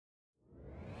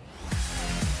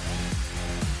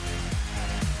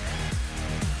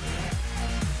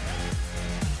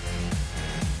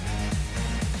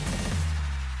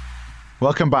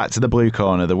Welcome back to the Blue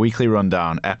Corner, the weekly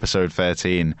rundown, episode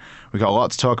 13. We've got a lot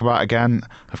to talk about again.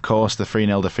 Of course, the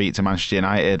 3-0 defeat to Manchester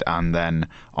United, and then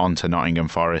on to Nottingham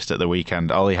Forest at the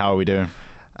weekend. Ollie, how are we doing?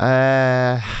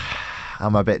 I'm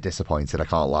a bit disappointed, I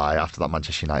can't lie, after that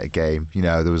Manchester United game. You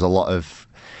know, there was a lot of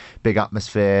big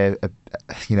atmosphere,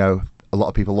 a lot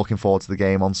of people looking forward to the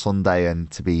game on Sunday, and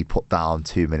to be put down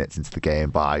 2 minutes into the game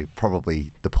by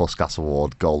probably the Puskas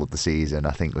Award goal of the season,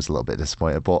 I think was a little bit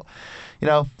disappointed. But,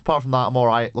 apart from that, I'm all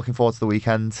right. Looking forward to the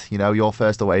weekend. Your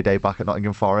first away day back at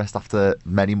Nottingham Forest after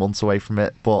many months away from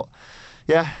it. But,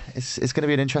 yeah, it's going to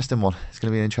be an interesting one. It's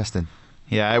going to be interesting.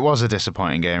 Yeah, it was a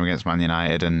disappointing game against Man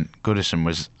United, and Goodison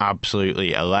was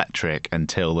absolutely electric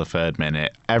until the third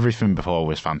minute. Everything before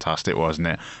was fantastic, wasn't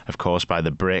it? Of course, by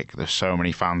the brick, there's so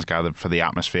many fans gathered for the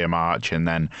atmosphere march, and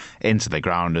then into the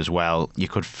ground as well. You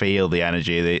could feel the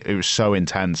energy. It was so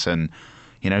intense, and,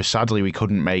 sadly we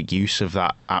couldn't make use of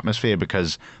that atmosphere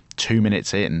because 2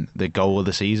 minutes in, the goal of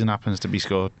the season happens to be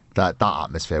scored. That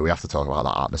atmosphere, we have to talk about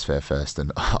that atmosphere first,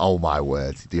 and oh my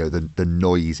word, the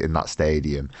noise in that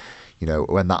stadium.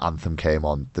 When that anthem came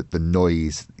on, the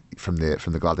noise from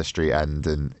the Gladys Street end,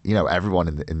 and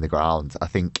everyone in the ground. I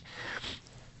think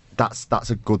that's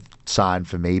a good sign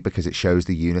for me because it shows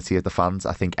the unity of the fans.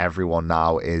 I think everyone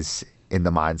now is in the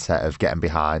mindset of getting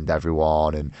behind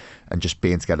everyone and just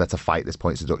being together to fight this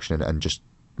points deduction and just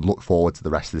look forward to the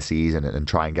rest of the season and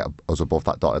try and get us above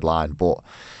that dotted line. But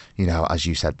as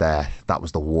you said there, that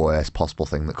was the worst possible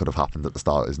thing that could have happened at the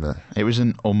start, isn't it? It was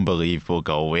an unbelievable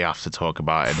goal. We have to talk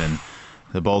about it. And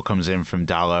the ball comes in from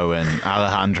Dallo and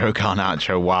Alejandro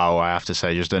Garnacho. Wow, I have to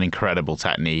say, just an incredible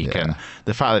technique. Yeah. And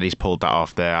the fact that he's pulled that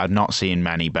off there, I've not seen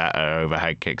many better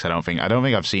overhead kicks. I don't think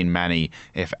I've seen many,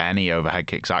 if any, overhead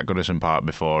kicks at Goodison Park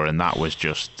before, and that was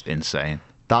just insane.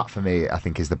 That, for me, I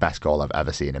think is the best goal I've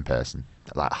ever seen in person.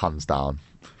 Like, hands down.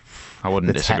 I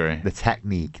wouldn't disagree. The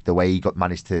technique, the way he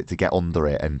managed to get under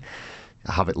it and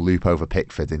have it loop over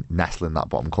Pickford and nestle in that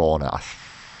bottom corner,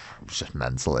 it was just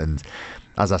mental. And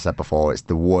as I said before, it's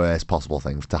the worst possible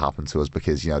thing to happen to us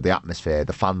because, the atmosphere,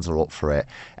 the fans are up for it.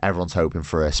 Everyone's hoping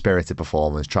for a spirited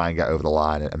performance, try and get over the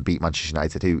line and beat Manchester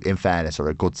United, who, in fairness, are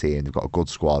a good team. They've got a good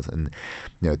squad and,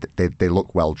 they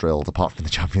look well drilled, apart from the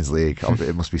Champions League,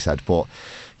 it must be said. But,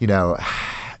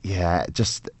 yeah,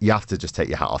 you have to just take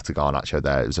your hat off to Garnacho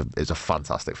there. It was a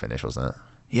fantastic finish, wasn't it?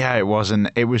 Yeah, it was,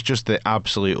 and it was just the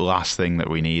absolute last thing that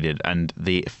we needed, and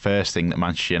the first thing that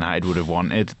Manchester United would have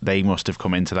wanted. They must have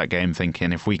come into that game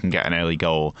thinking, if we can get an early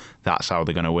goal, that's how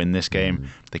they're going to win this game.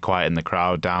 They quietened the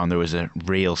crowd down. There was a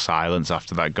real silence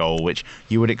after that goal, which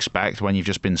you would expect when you've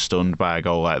just been stunned by a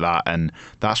goal like that, and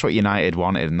that's what United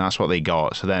wanted, and that's what they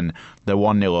got. So then they're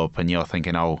 1-0 up, and you're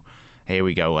thinking, oh, here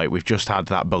we go, like we've just had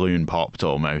that balloon popped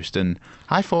almost. And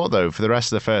I thought, though, for the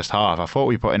rest of the first half, I thought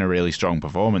we put in a really strong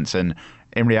performance, and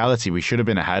in reality, we should have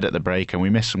been ahead at the break and we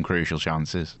missed some crucial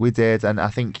chances. We did, and I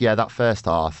think, that first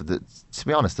half, to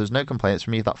be honest, there's no complaints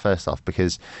from me that first half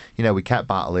because, we kept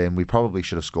battling. We probably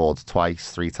should have scored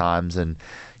twice, 3 times, and,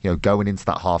 going into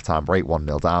that half-time break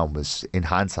 1-0 down was, in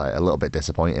hindsight, a little bit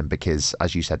disappointing because,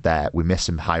 as you said there, we missed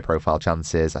some high-profile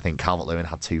chances. I think Calvert-Lewin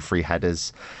had 2 free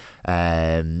headers.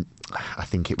 I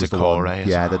think it was Decore,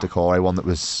 the Decore one that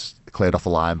was cleared off the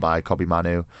line by Kobe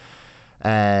Manu.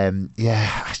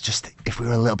 It's just, if we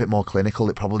were a little bit more clinical,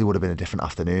 it probably would have been a different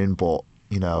afternoon. But,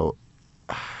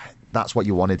 that's what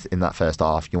you wanted in that first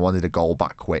half. You wanted a goal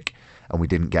back quick, and we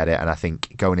didn't get it. And I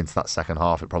think going into that second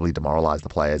half, it probably demoralised the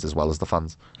players as well as the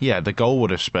fans. Yeah, the goal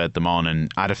would have spurred them on, and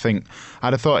I'd have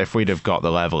thought if we'd have got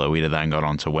the leveller, we'd have then gone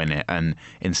on to win it. And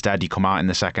instead, you come out in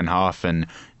the second half, and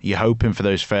you're hoping for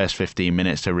those first 15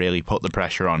 minutes to really put the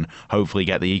pressure on, hopefully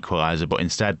get the equaliser. But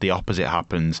instead, the opposite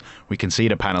happens. We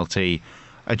concede a penalty.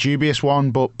 A dubious one,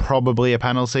 but probably a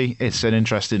penalty. It's an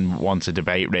interesting one to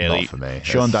debate, really. Not for me.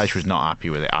 Sean Dyche was not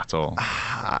happy with it at all.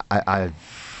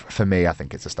 For me, I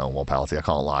think it's a stonewall penalty. I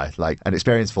can't lie. Like, an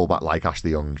experienced fullback like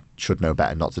Ashley Young should know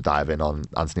better not to dive in on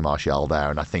Anthony Martial there.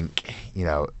 And I think,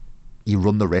 you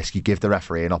run the risk. You give the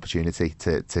referee an opportunity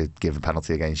to give a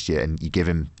penalty against you, and you give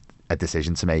him a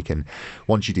decision to make. And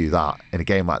once you do that in a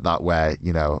game like that, where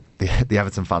the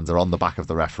Everton fans are on the back of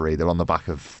the referee, they're on the back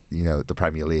of the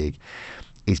Premier League,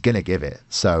 he's going to give it.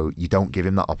 So you don't give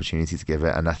him that opportunity to give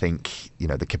it. And I think,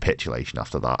 the capitulation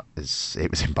after that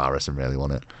it was embarrassing, really,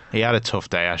 wasn't it? He had a tough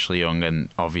day, Ashley Young,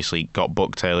 and obviously got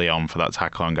booked early on for that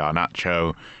tackle on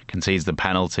Garnacho, concedes the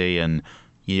penalty, and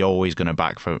you're always going to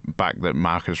back that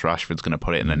Marcus Rashford's going to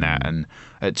put it in the net. And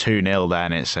at 2-0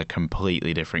 then, it's a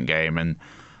completely different game. And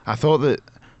I thought that,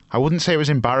 I wouldn't say it was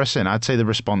embarrassing. I'd say the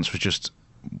response was just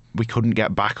we couldn't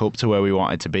get back up to where we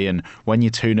wanted to be. And when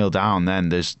you're 2-0 down, then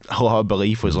there's a lot of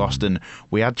belief was lost. And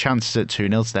we had chances at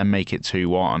 2-0 to then make it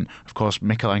 2-1. Of course,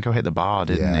 Mikolenko hit the bar,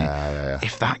 didn't he? Yeah.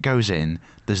 If that goes in,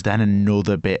 there's then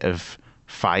another bit of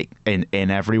fight in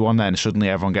everyone. Then suddenly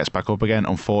everyone gets back up again.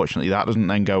 Unfortunately, that doesn't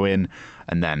then go in.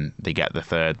 And then they get the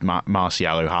third.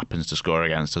 Martial, who happens to score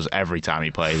against us every time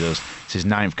he plays us. It's his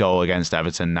 9th goal against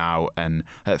Everton now. And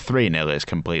at 3-0, it's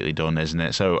completely done, isn't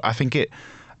it? So I think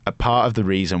a part of the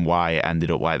reason why it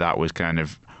ended up like that was kind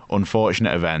of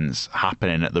unfortunate events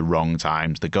happening at the wrong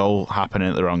times. The goal happening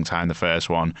at the wrong time, the first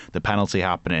one, the penalty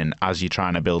happening as you're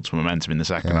trying to build some momentum in the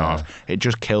second half. It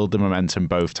just killed the momentum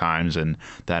both times, and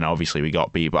then obviously we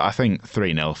got beat. But I think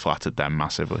 3-0 flattered them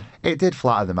massively. It did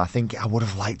flatter them. I think I would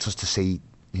have liked us to see,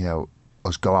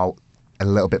 us go out a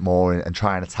little bit more and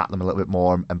try and attack them a little bit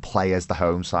more and play as the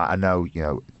home side. I know,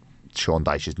 Sean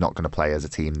Dyche is not going to play as a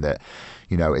team that,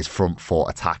 is front foot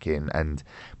attacking.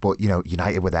 But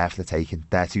United were there for the taking.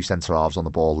 Their 2 centre halves on the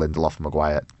ball, Lindelof and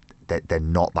Maguire, they're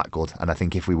not that good. And I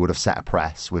think if we would have set a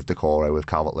press with Decore, with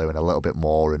Calvert-Lewin a little bit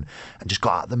more and just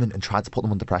got at them and tried to put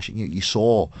them under pressure, you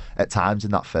saw at times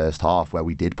in that first half where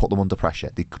we did put them under pressure.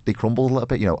 They crumbled a little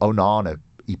bit. Onana,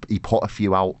 he put a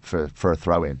few out for a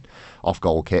throw-in off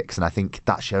goal kicks. And I think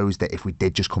that shows that if we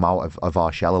did just come out of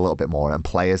our shell a little bit more and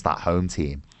play as that home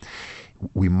team,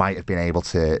 we might have been able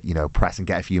to, press and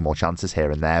get a few more chances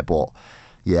here and there. But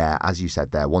yeah, as you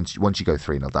said there, once you go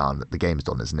 3-0 down, the game's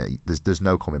done, isn't it? There's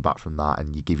no coming back from that,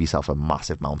 and you give yourself a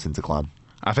massive mountain to climb.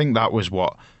 I think that was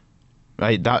what.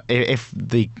 Right, that if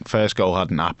the first goal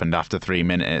hadn't happened after 3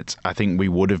 minutes, I think we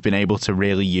would have been able to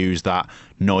really use that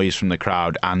noise from the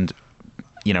crowd and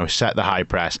set the high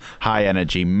press, high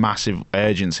energy, massive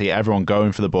urgency, everyone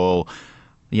going for the ball,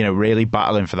 really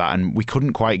battling for that. And we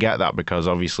couldn't quite get that because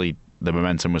obviously the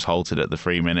momentum was halted at the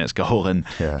 3 minutes goal. And,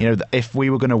 if we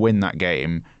were going to win that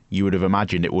game, you would have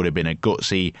imagined it would have been a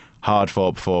gutsy,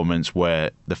 hard-fought performance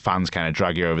where the fans kind of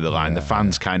drag you over the line. The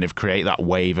fans kind of create that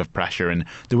wave of pressure. And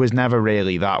there was never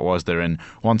really that, was there? And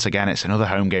once again, it's another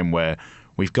home game where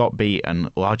we've got beat, and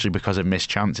largely because of missed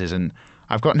chances. And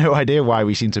I've got no idea why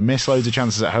we seem to miss loads of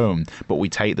chances at home, but we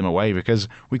take them away because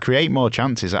we create more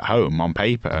chances at home on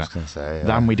paper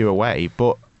than we do away.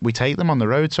 But we take them on the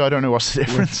road, so I don't know what's the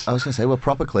difference. I was going to say, we're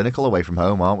proper clinical away from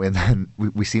home, aren't we? And then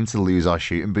we seem to lose our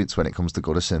shooting boots when it comes to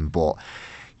Goodison. But,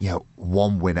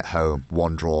 1 win at home,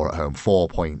 1 draw at home, 4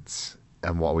 points.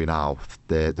 And what are we now?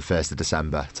 The 1st of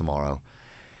December tomorrow.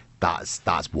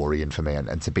 That's worrying for me.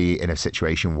 And to be in a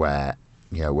situation where,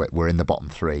 we're in the bottom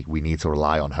 3, we need to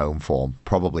rely on home form.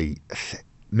 Probably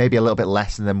maybe a little bit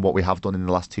less than what we have done in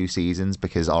the last 2 seasons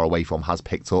because our away form has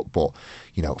picked up. But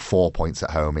 4 points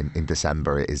at home in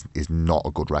December is not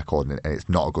a good record, and it's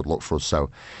not a good look for us. So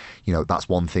that's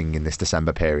one thing in this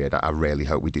December period I really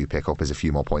hope we do pick up is a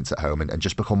few more points at home and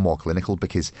just become more clinical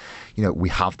because we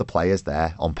have the players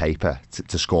there on paper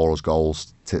to score us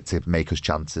goals, to make us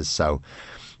chances. So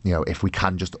if we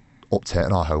can just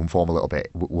upturn our home form a little bit,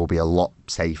 we'll be a lot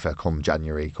safer come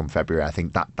January, come February. I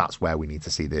think that's where we need to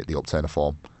see the upturn of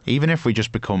form. Even if we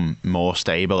just become more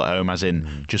stable at home, as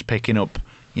in just picking up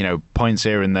points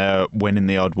here and there, winning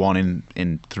the odd one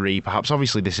in 3 perhaps.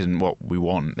 Obviously this isn't what we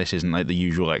want, this isn't like the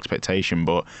usual expectation,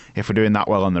 but if we're doing that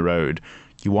well on the road,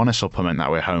 you want to supplement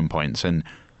that with home points. And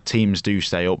teams do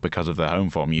stay up because of their home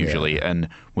form usually, and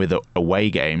with away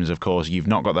games, of course, you've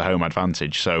not got the home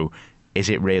advantage. So is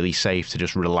it really safe to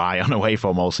just rely on away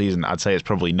form all season? I'd say it's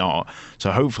probably not. So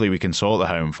hopefully we can sort the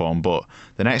home form. But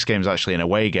the next game is actually an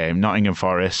away game, Nottingham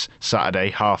Forest,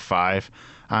 Saturday, 5:30.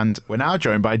 And we're now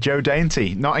joined by Joe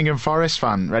Dainty, Nottingham Forest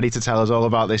fan, ready to tell us all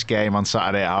about this game on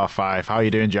Saturday at 5:30. How are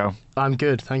you doing, Joe? I'm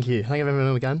good, thank you. Thank you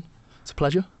everyone again. It's a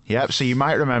pleasure. Yep, so you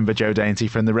might remember Joe Dainty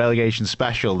from the relegation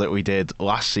special that we did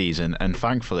last season, and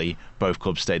thankfully both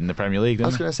clubs stayed in the Premier League, didn't I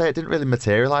was going to say, it didn't really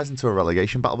materialise into a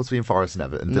relegation battle between Forest and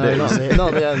Everton, did it?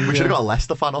 Not the end. We should have got a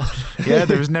Leicester fan on. Yeah,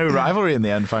 there was no rivalry in the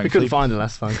end, thankfully. We couldn't find a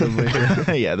Leicester fan, could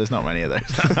we? Yeah, there's not many of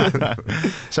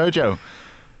those. So, Joe,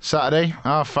 Saturday,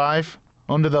 5:30,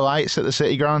 under the lights at the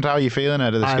City Ground. How are you feeling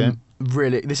ahead of this game?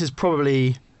 Really, this is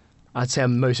probably... I'd say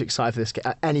I'm most excited for this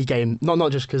game. Any game,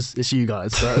 not just because it's you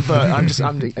guys, but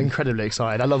I'm incredibly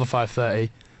excited. I love a 5:30.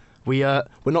 We're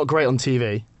not great on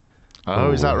TV.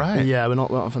 Oh, is that right? Yeah, we're not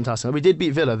fantastic. We did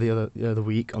beat Villa the other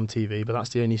week on TV, but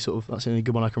that's the only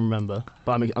good one I can remember.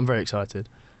 But I'm very excited.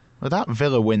 Well, that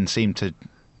Villa win seemed to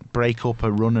break up a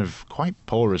run of quite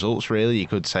poor results. Really, you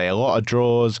could say a lot of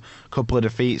draws, a couple of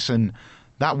defeats, and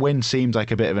that win seems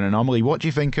like a bit of an anomaly. What do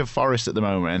you think of Forest at the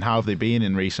moment, and how have they been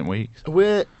in recent weeks?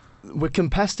 We're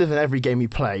competitive in every game we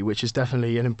play, which is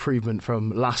definitely an improvement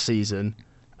from last season,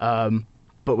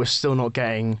 but we're still not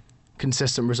getting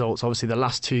consistent results. Obviously, the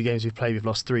last 2 games we've played, we've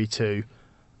lost 3-2.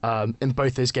 In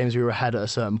both those games, we were ahead at a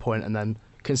certain point and then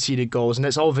conceded goals. And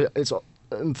it's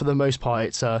for the most part,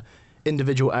 it's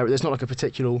individual error. There's not like a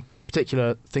particular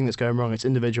thing that's going wrong. It's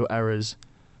individual errors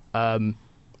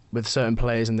with certain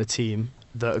players in the team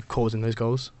that are causing those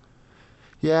goals.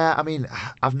 Yeah, I mean,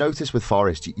 I've noticed with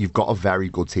Forest, you've got a very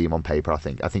good team on paper. I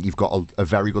think you've got a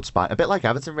very good spine, a bit like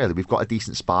Everton. Really, we've got a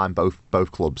decent spine,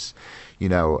 both clubs. You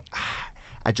know,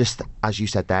 I just, as you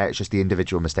said there, it's just the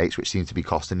individual mistakes which seem to be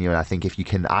costing you. And I think if you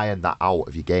can iron that out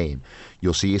of your game,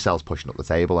 you'll see yourselves pushing up the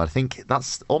table. And I think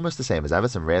that's almost the same as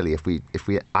Everton, really. If we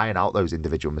iron out those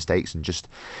individual mistakes and just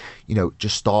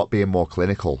start being more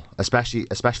clinical, especially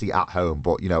at home,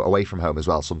 but away from home as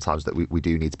well. Sometimes that we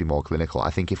do need to be more clinical. I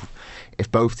think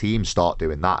if both teams start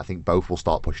doing that, I think both will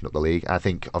start pushing up the league. And I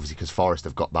think obviously because Forest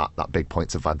have got that big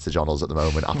points advantage on us at the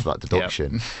moment after that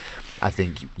deduction. Yep. I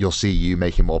think you'll see you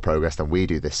making more progress than we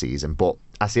do this season. But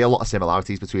I see a lot of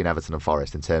similarities between Everton and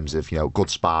Forest in terms of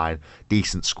good spine,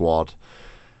 decent squad,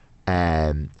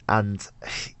 and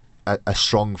a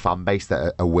strong fan base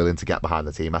that are willing to get behind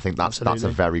the team. I think that's a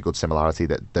very good similarity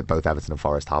that both Everton and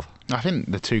Forest have. I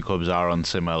think the two clubs are on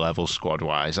similar levels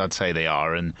squad-wise. I'd say they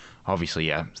are, and obviously,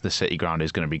 the City ground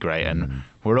is going to be great, and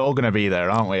we're all going to be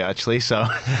there, aren't we, actually? So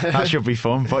that should be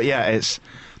fun. But yeah,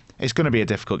 it's going to be a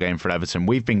difficult game for Everton.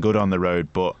 We've been good on the road,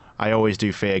 but I always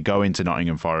do fear going to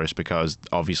Nottingham Forest because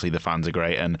obviously the fans are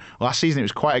great. And last season it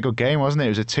was quite a good game, wasn't it? It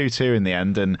was a 2-2 in the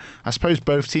end, and I suppose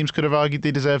both teams could have argued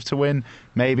they deserved to win.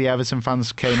 Maybe Everton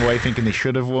fans came away thinking they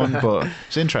should have won, but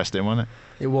it's interesting, wasn't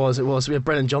it? It was. We had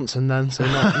Brennan Johnson then, so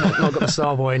not got the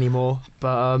star boy anymore.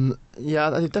 But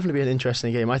yeah, it'd definitely be an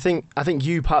interesting game. I think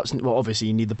you perhaps, well, obviously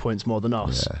you need the points more than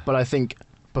us, but I think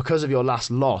because of your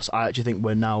last loss, I actually think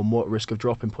we're now more at risk of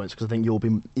dropping points because I think you'll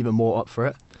be even more up for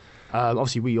it.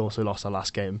 Obviously, we also lost our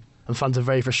last game, and fans are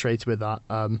very frustrated with that.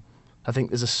 I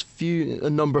think there's a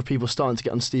number of people starting to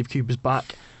get on Steve Cooper's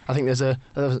back. I think there's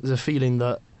a feeling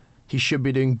that he should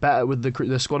be doing better with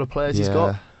the squad of players he's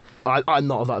got. I'm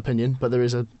not of that opinion, but there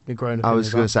is a growing opinion. I was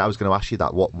going to ask you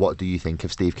that. What do you think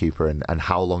of Steve Cooper, and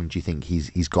how long do you think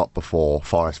he's got before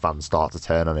Forest fans start to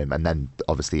turn on him, and then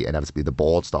obviously inevitably the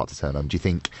board start to turn on him? Do you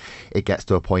think it gets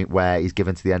to a point where he's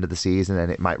given to the end of the season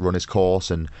and it might run its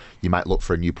course and you might look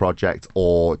for a new project,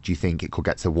 or do you think it could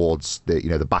get towards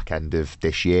the back end of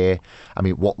this year? I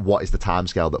mean, what is the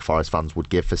timescale that Forest fans would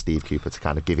give for Steve Cooper to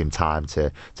kind of give him time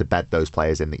to bed those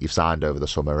players in that you've signed over the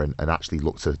summer and actually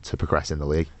look to progress in the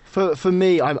league? For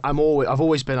me, I've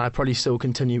always been. I probably still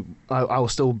continue. I will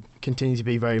still continue to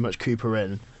be very much Cooper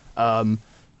in. And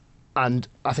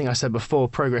I think I said before,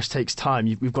 progress takes time.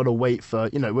 We've got to wait for.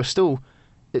 We're still.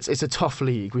 It's a tough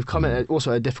league. We've come in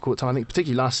also at a difficult time. I think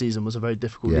particularly last season was a very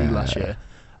difficult league last year.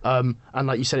 And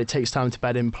like you said, it takes time to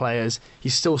bed in players.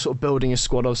 He's still sort of building his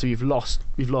squad. Obviously,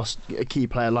 we've lost a key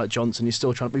player like Johnson. He's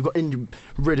still trying. We've got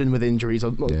ridden with injuries.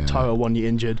 Tyro 1 year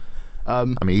injured. I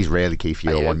mean, he's really key for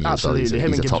you 1 year. Absolutely, so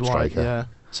he's a top striker. Yeah.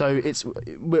 So it's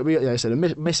I said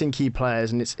missing key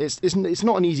players, and it's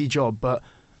not an easy job, but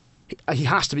he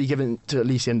has to be given to at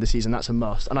least the end of the season. That's a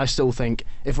must. And I still think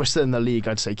if we're still in the league,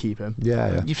 I'd say keep him.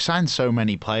 Yeah. You've signed so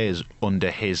many players under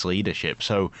his leadership,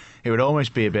 so it would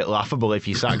almost be a bit laughable if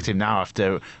you sacked him now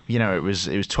after it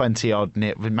was 20 odd.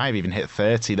 We might have even hit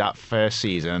 30 that first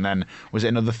season, and then was it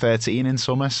another 13 in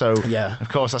summer? So of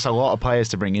course that's a lot of players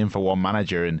to bring in for one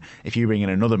manager, and if you bring in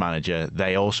another manager,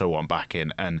 they also want back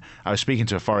in. And I was speaking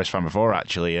to a Forest fan before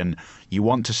actually, and you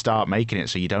want to start making it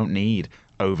so you don't need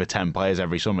over 10 players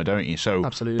every summer, don't you? So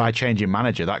absolutely. By changing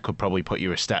manager, that could probably put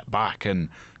you a step back. And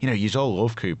you all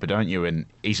love Cooper, don't you? And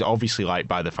he's obviously liked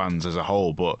by the fans as a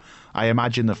whole, but I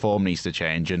imagine the form needs to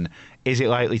change. And is it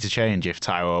likely to change if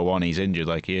Tyro 1 is injured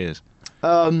like he is?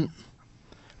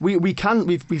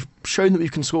 We've shown that we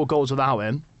can score goals without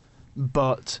him,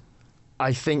 but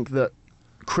I think that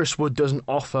Chris Wood doesn't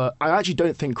offer. I actually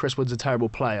don't think Chris Wood's a terrible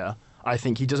player. I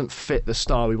think he doesn't fit the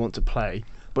style we want to play.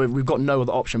 But we've got no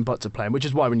other option but to play him, which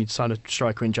is why we need to sign a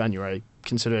striker in January,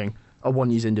 considering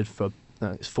he's injured for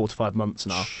it's 4 to 5 months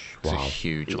now. Wow. It's a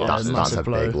huge loss. That's a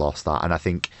big loss, that. And I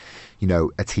think,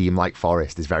 a team like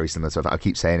Forest is very similar to, I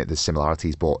keep saying it, there's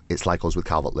similarities, but it's like us with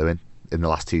Calvert-Lewin. In the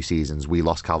last 2 seasons, we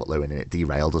lost Calvert-Lewin and it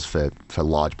derailed us for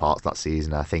large parts of that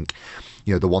season. I think,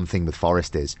 the one thing with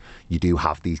Forest is you do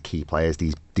have these key players,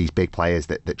 these big players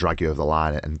that drag you over the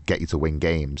line and get you to win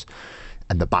games.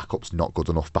 And the backup's not good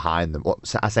enough behind them.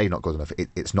 I say not good enough.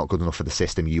 It's not good enough for the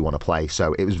system you want to play.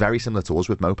 So it was very similar to us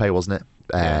with Mopé, wasn't it?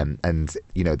 And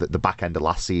the back end of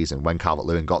last season when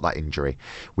Calvert-Lewin got that injury,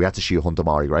 we had to shoehorn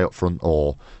Damari Gray up front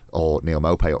or Neil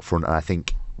Mopé up front. And I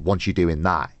think once you're doing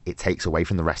that, it takes away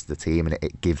from the rest of the team and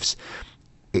it gives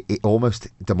it almost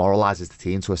demoralises the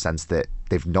team to a sense that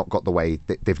they've not got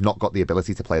the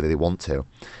ability to play that they want to,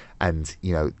 and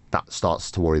that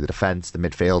starts to worry the defence. The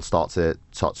midfield starts to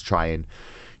try and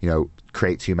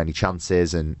create too many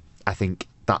chances, and I think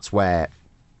that's where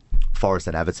Forest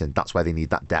and Everton, that's where they need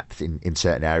that depth in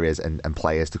certain areas and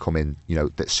players to come in,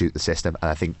 that suit the system. And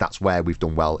I think that's where we've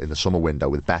done well in the summer window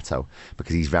with Beto,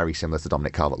 because he's very similar to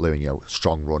Dominic Calvert-Lewin,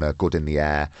 strong runner, good in the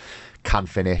air, can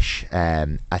finish.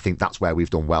 I think that's where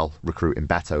we've done well recruiting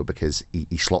Beto, because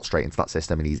he slots straight into that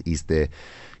system, and he's the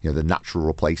the natural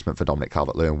replacement for Dominic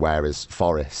Calvert-Lewin. Whereas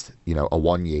Forest,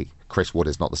 Awoniyi, Chris Wood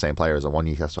is not the same player as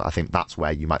Awoniyi. So I think that's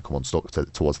where you might come unstuck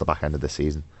towards the back end of this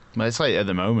season. Well, it's like at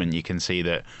the moment you can see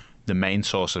that the main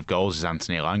source of goals is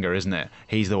Anthony Elanga, isn't it?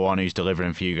 He's the one who's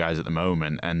delivering for you guys at the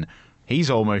moment, and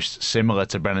he's almost similar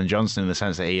to Brennan Johnson in the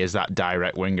sense that he is that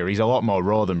direct winger. He's a lot more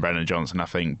raw than Brennan Johnson, I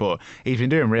think, but he's been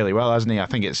doing really well, hasn't he? I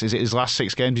think is it his last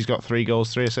 6 games he's got 3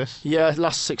 goals, 3 assists? Yeah,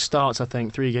 last 6 starts, I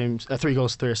think, 3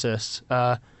 goals, 3 assists.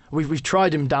 We've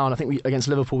tried him down. I think against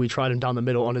Liverpool we tried him down the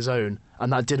middle on his own,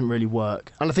 and that didn't really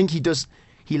work. And I think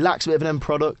he lacks a bit of an end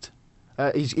product.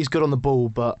 He's good on the ball,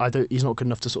 but he's not good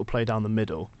enough to sort of play down the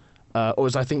middle. Or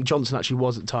as I think Johnson actually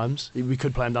was at times. We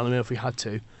could play him down the middle if we had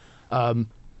to.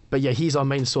 But yeah, he's our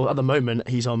main source at the moment.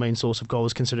 He's our main source of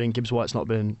goals, considering Gibbs White's not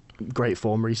been great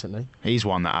form recently. He's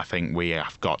one that I think we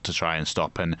have got to try and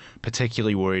stop, and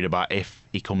particularly worried about if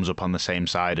he comes up on the same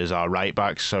side as our right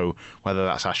backs. So whether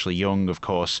that's Ashley Young, of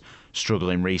course,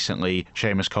 struggling recently,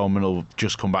 Seamus Coleman will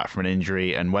just come back from an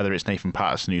injury, and whether it's Nathan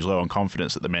Patterson, who's low on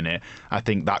confidence at the minute, I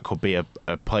think that could be a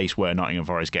place where Nottingham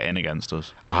Forest get in against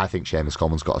us. I think Seamus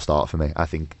Coleman's got to start for me. I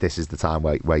think this is the time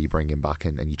where you bring him back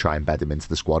and you try and bed him into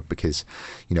the squad, because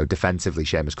defensively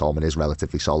Seamus Coleman is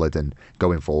relatively solid, and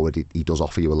going forward he does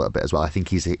offer you a little bit as well. I think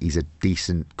he's a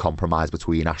decent compromise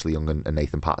between Ashley Young and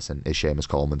Nathan Patterson is Seamus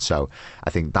Coleman. So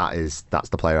I think that's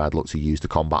the player I'd look to use to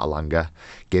combat Elanga.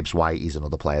 Gibbs White is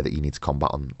another player that you need to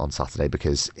combat on Saturday,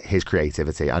 because his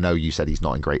creativity, I know you said he's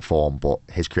not in great form, but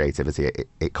his creativity,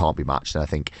 it can't be matched. And I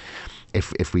think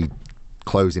if we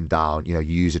close him down, you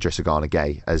use Idrissa Gana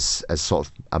Gueye as sort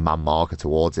of a man marker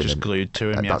towards him, just glued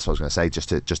to him. That's what I was going to say,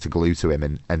 just to glue to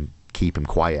him and keep him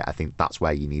quiet. I think that's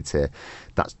where you need to.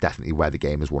 That's definitely where the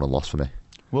game is won and lost for me.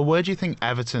 Well, where do you think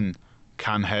Everton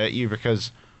can hurt you?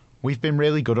 Because we've been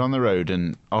really good on the road,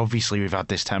 and obviously we've had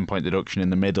this 10-point deduction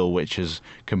in the middle, which has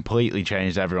completely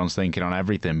changed everyone's thinking on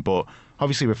everything. But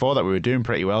obviously before that we were doing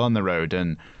pretty well on the road,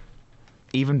 and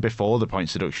even before the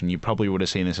points deduction you probably would have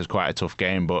seen this as quite a tough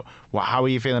game. But how are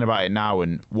you feeling about it now,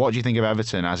 and what do you think of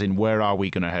Everton, as in where are we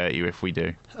going to hurt you if we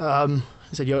do? I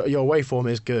said your away form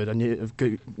is good, and you have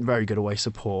very good away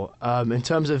support. In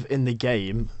terms of in the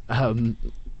game,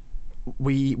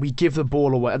 we give the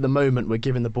ball away. At the moment, we're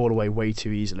giving the ball away way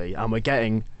too easily, and we're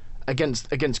getting against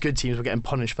good teams. We're getting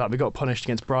punished for that. We got punished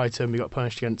against Brighton. We got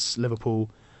punished against Liverpool.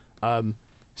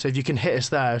 So if you can hit us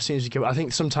there as soon as you give, I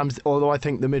think sometimes, although I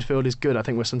think the midfield is good, I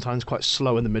think we're sometimes quite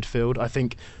slow in the midfield. I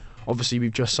think obviously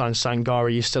we've just signed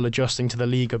Sangari. He's still adjusting to the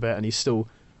league a bit, and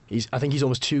I think he's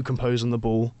almost too composed on the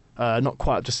ball. Not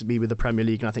quite up to be with the Premier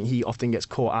League, and I think he often gets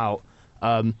caught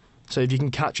out. So if you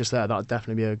can catch us there, that would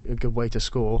definitely be a good way to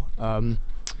score.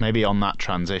 Maybe on that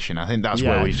transition. I think that's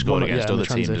where we've scored against other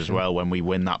teams as well, when we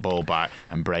win that ball back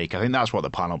and break. I think that's what the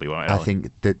plan will be. I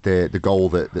think that the goal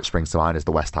that springs to mind is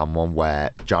the West Ham one,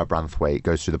 where Jared Branthwaite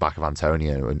goes through the back of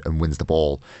Antonio and wins the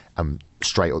ball and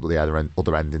straight up to the other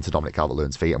end into Dominic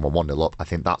Calvert-Lewin's feet, and we're 1-0 up. I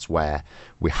think that's where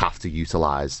we have to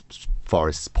utilise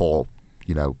Forest's poor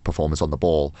performance on the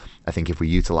ball. I think if we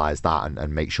utilise that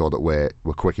and make sure that we're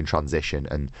quick in transition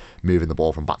and moving the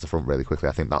ball from back to front really quickly,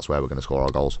 I think that's where we're going to score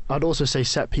our goals. I'd also say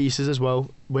set pieces as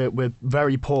well. We're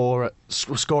very poor at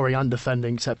scoring and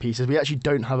defending set pieces. We actually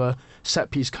don't have a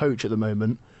set piece coach at the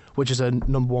moment, which is a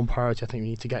number one priority I think we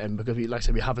need to get in, because like I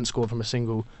said, we haven't scored from a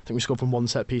single. I think we scored from one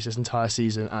set piece this entire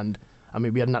season, and I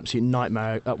mean we had an absolute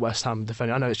nightmare at West Ham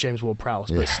defending. I know it's James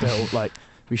Ward-Prowse, but still,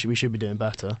 we should be doing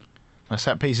better.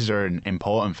 Set pieces are an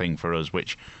important thing for us,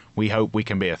 which we hope we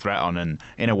can be a threat on. And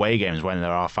in away games, when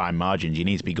there are fine margins, you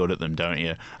need to be good at them, don't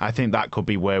you? I think that could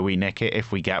be where we nick it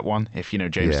if we get one. If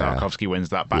James Tarkowski wins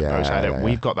that back post header,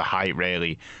 we've got the height.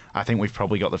 Really, I think we've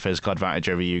probably got the physical advantage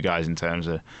over you guys in terms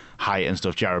of height and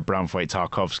stuff. Jared Branthwaite,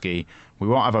 Tarkowski. We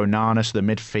won't have Onana, so the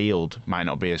midfield might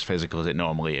not be as physical as it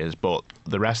normally is, but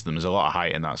the rest of them, there's a lot of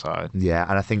height in that side. Yeah,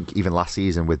 and I think even last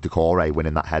season with Decore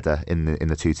winning that header in the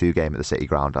 2-2 game at the City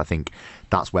Ground, I think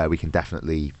that's where we can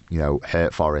definitely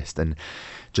hurt Forest. And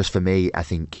just for me, I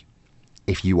think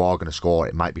if you are going to score,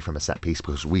 it might be from a set piece,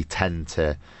 because we tend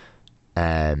to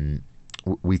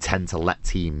let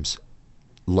teams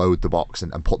load the box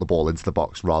and put the ball into the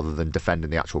box rather than defending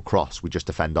the actual cross. We just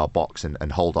defend our box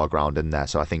and hold our ground in there.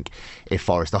 So I think if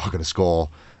Forest are going to score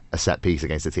a set piece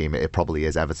against a team, it probably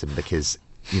is Everton, because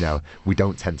we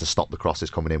don't tend to stop the crosses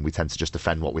coming in. We tend to just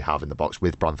defend what we have in the box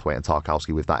with Branthwaite and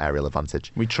Tarkowski with that aerial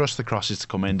advantage. We trust the crosses to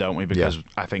come in, don't we? Because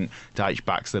I think Dyche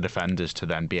backs the defenders to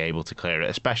then be able to clear it,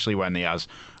 especially when he has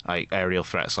like aerial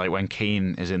threats. Like when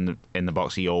Keane is in the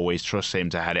box, he always trusts him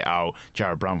to head it out.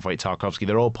 Jared Branthwaite, Tarkowski,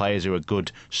 they're all players who are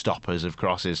good stoppers of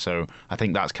crosses. So I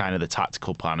think that's kind of the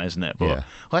tactical plan, isn't it? But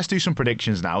let's do some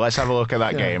predictions now. Let's have a look at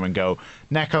that game and go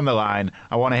neck on the line.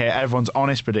 I want to hear everyone's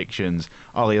honest predictions.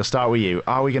 Ollie, I'll start with you.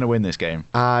 Are we going to win this game?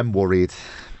 I'm worried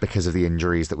because of the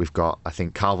injuries that we've got. I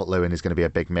think Calvert-Lewin is going to be a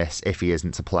big miss if he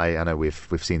isn't to play. I know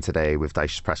we've seen today with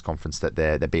Dyche's press conference that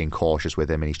they're being cautious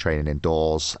with him and he's training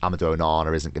indoors. Amadou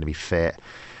Onana isn't going to be fit.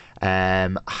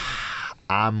 I'm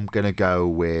going to go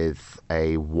with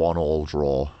a 1-1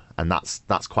 draw. And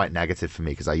that's quite negative for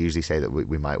me because I usually say that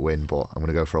we might win, but I'm going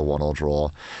to go for a 1-1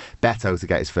 draw. Beto to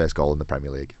get his first goal in the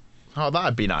Premier League. Oh,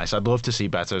 that'd be nice. I'd love to see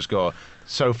Beto score.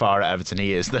 So far at Everton,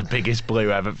 he is the biggest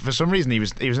blue ever. For some reason, he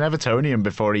was an Evertonian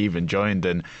before he even joined,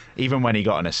 and even when he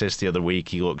got an assist the other week,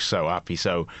 he looked so happy.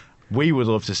 So we would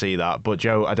love to see that. But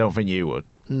Joe, I don't think you would.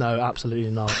 No,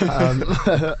 absolutely not.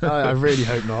 I really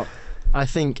hope not. I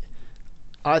think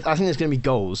there's going to be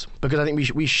goals because I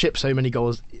think we ship so many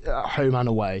goals at home and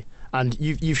away, and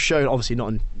you've shown, obviously not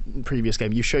in previous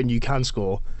game, you've shown you can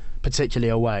score, particularly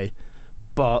away,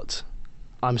 but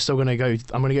I'm still going to go.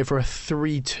 I'm going to go for a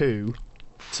 3-2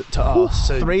 to us.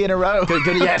 So 3 in a row.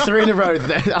 3 in a row.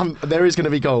 There is going to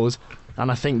be goals,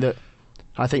 and I think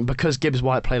because Gibbs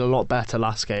White played a lot better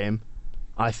last game,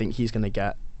 I think he's going to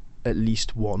get at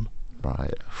least 1.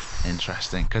 Right.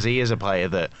 Interesting, because he is a player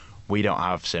that we don't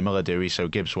have similar, do we? So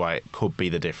Gibbs White could be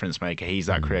the difference maker. He's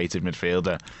that creative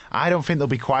midfielder. I don't think there'll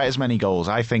be quite as many goals.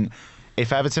 I think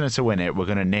if Everton are to win it, we're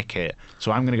going to nick it.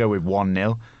 So I'm going to go with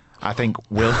 1-0. I think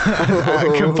we'll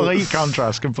complete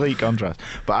contrast.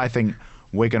 But I think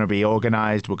we're going to be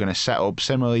organised. We're going to set up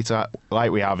similarly to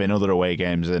like we have in other away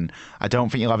games, and I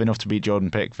don't think you'll have enough to beat Jordan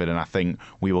Pickford. And I think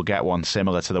we will get one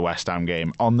similar to the West Ham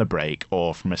game on the break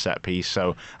or from a set piece.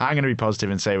 So I'm going to be positive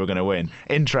and say we're going to win.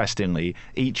 Interestingly,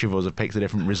 each of us have picked a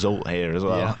different result here as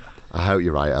well. Yeah. I hope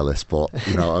you're right, Ellis, but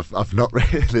I've not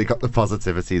really got the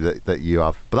positivity that you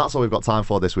have. But that's all we've got time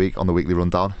for this week on the Weekly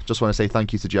Rundown. Just want to say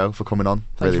thank you to Joe for coming on.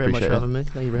 Thank you very appreciate much for having me.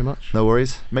 Thank you very much. No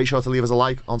worries. Make sure to leave us a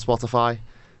like on Spotify.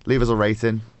 Leave us a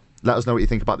rating. Let us know what you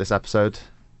think about this episode.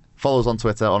 Follow us on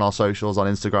Twitter, on our socials, on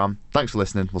Instagram. Thanks for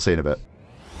listening. We'll see you in a bit.